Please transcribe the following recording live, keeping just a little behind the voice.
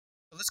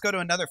let's go to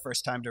another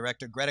first-time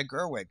director, Greta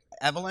Gerwig.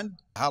 Evelyn,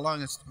 how long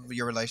has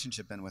your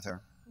relationship been with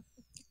her?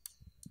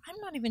 I'm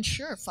not even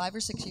sure. 5 or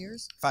 6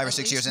 years. 5 or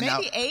 6 years, and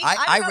maybe now 8.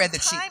 I read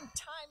that time,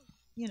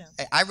 you know.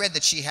 I read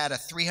that she had a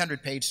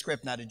 300-page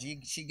script. Now, did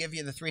she give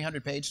you the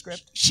 300-page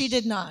script? She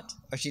did not.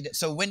 Or she did.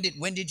 So when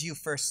did you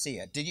first see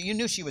it? You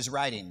knew she was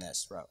writing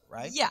this,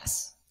 right?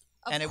 Yes.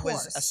 And it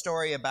was a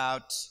story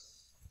about,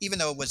 even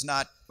though it was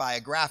not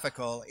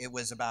biographical, it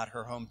was about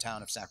her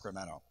hometown of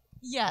Sacramento.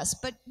 Yes,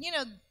 but you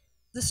know,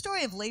 the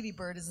story of Lady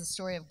Bird is the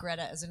story of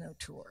Greta as an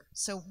auteur.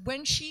 So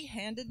when she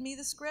handed me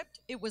the script,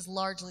 it was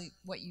largely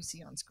what you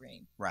see on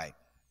screen. Right.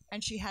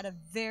 And she had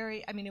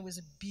it was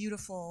a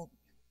beautiful,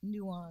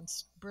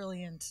 nuanced,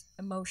 brilliant,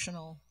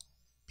 emotional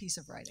piece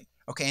of writing.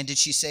 Okay, and did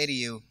she say to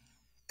you,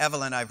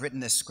 Evelyn, I've written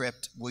this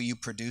script, will you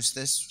produce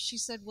this? She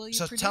said, will you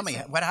produce it? So tell me,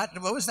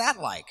 what was that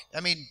like?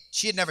 I mean,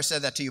 she had never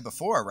said that to you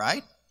before,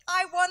 right?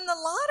 I won the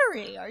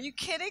lottery. Are you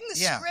kidding? The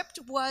Yeah. script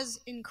was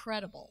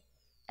incredible.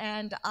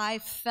 And I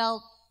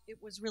felt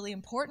it was really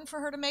important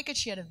for her to make it.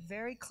 She had a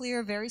very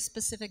clear, very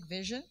specific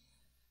vision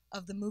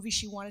of the movie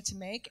she wanted to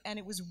make, and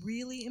it was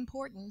really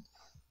important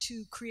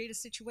to create a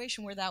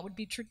situation where that would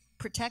be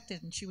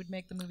protected, and she would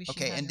make the movie she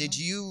Okay, and did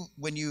you,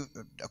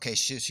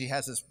 she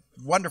has this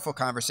wonderful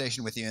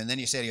conversation with you, and then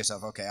you say to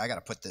yourself, okay, I got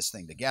to put this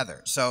thing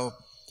together. So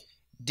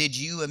did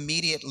you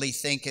immediately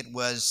think it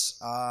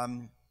was,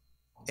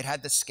 it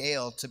had the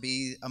scale to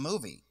be a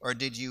movie, or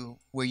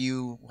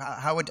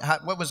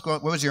what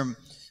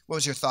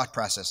was your thought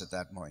process at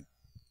that point?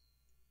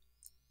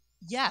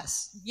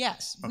 Yes.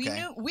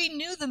 Okay. We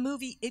knew the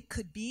movie it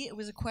could be. It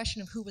was a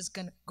question of who was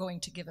going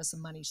to give us the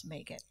money to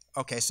make it.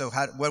 Okay, so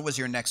what was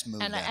your next move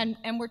then?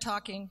 And we're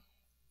talking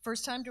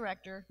first-time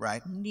director,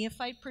 right?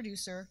 Neophyte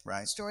producer,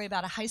 right? Story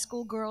about a high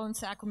school girl in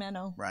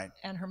Sacramento, right?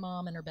 And her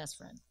mom and her best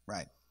friend,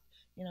 right?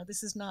 You know,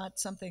 this is not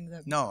something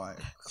that. No,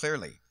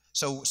 clearly.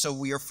 So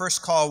your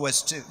first call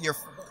was to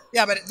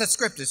yeah, but the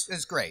script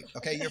is great.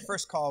 Okay, your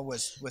first call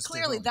was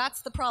clearly to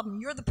that's the problem.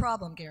 You're the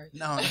problem, Gary.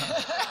 No.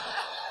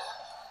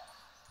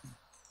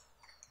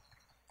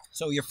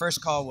 So your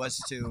first call was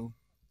to.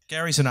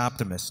 Gary's an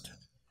optimist.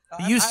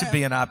 He used to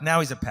be an now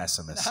he's a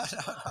pessimist.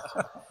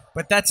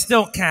 But that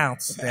still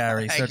counts,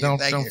 Gary. So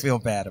don't feel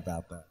bad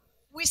about that.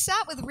 We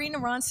sat with Rena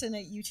Ronson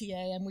at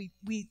UTA, and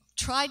we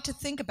tried to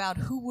think about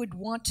who would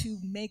want to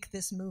make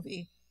this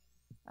movie.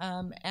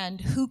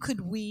 And who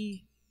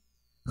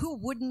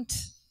wouldn't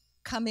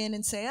come in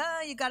and say,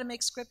 you got to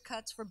make script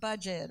cuts for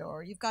budget,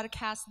 or you've got to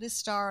cast this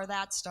star or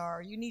that star,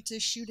 or you need to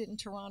shoot it in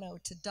Toronto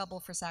to double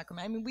for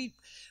Sacramento. I mean,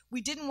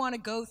 we didn't want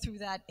to go through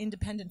that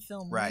independent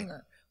film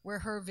ringer where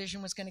her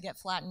vision was going to get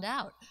flattened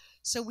out.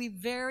 So we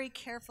very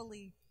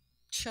carefully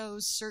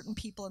chose certain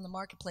people in the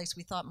marketplace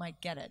we thought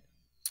might get it.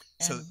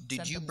 So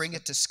did you bring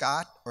it to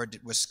Scott, or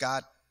was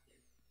Scott...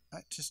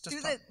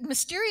 Through the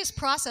mysterious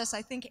process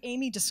I think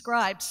Amy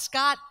described,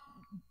 Scott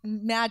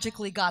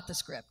magically got the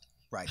script.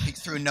 Right,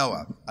 through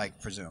Noah, I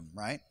presume,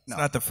 right? No.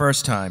 It's not the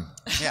first time.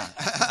 Yeah.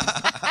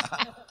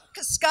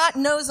 Because Scott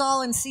knows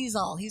all and sees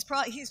all.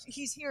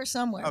 He's here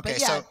somewhere. Okay,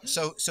 but yeah.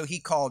 so he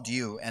called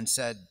you and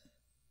said,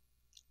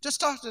 just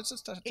talk.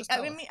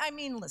 I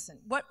mean, listen.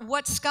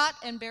 What Scott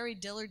and Barry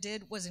Diller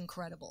did was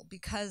incredible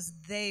because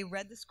they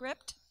read the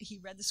script. He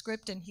read the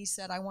script and he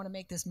said, "I want to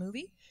make this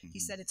movie." Mm-hmm. He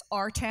said, "It's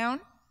our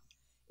town.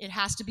 It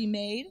has to be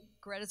made.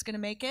 Greta's going to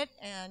make it,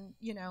 and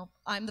you know,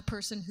 I'm the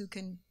person who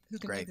can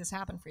make this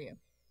happen for you."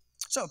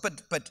 So,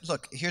 but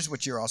look, here's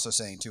what you're also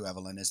saying too,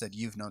 Evelyn, is that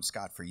you've known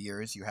Scott for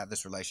years. You have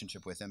this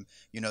relationship with him.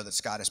 You know that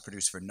Scott has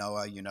produced for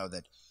Noah. You know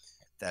that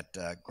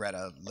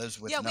Greta lives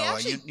with Noah. Yeah, we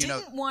actually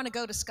didn't want to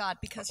go to Scott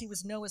because he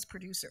was Noah's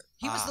producer.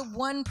 He was the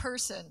one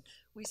person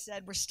we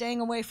said we're staying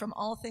away from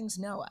all things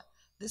Noah.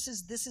 This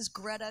is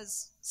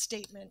Greta's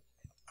statement.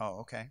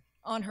 Oh, okay.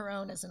 On her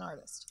own as an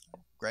artist.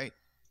 Great.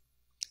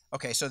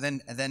 Okay, so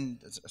then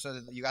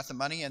you got the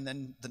money, and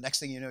then the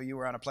next thing you know, you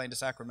were on a plane to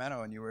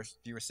Sacramento, and you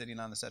were sitting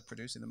on the set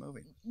producing the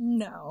movie.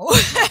 No.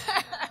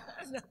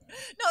 No,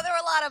 there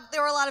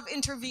were a lot of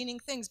intervening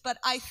things, but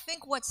I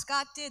think what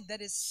Scott did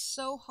that is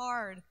so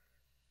hard.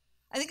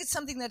 I think it's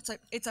something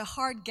it's a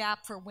hard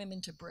gap for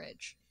women to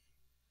bridge,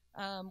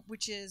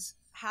 which is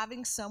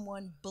having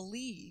someone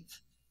believe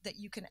that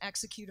you can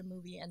execute a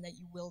movie and that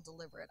you will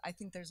deliver it. I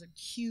think there's a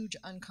huge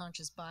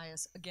unconscious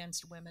bias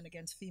against women,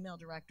 against female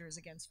directors,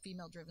 against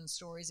female-driven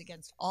stories,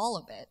 against all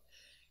of it.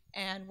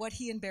 And what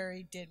he and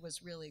Barry did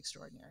was really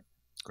extraordinary.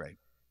 Great.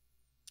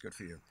 Good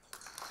for you.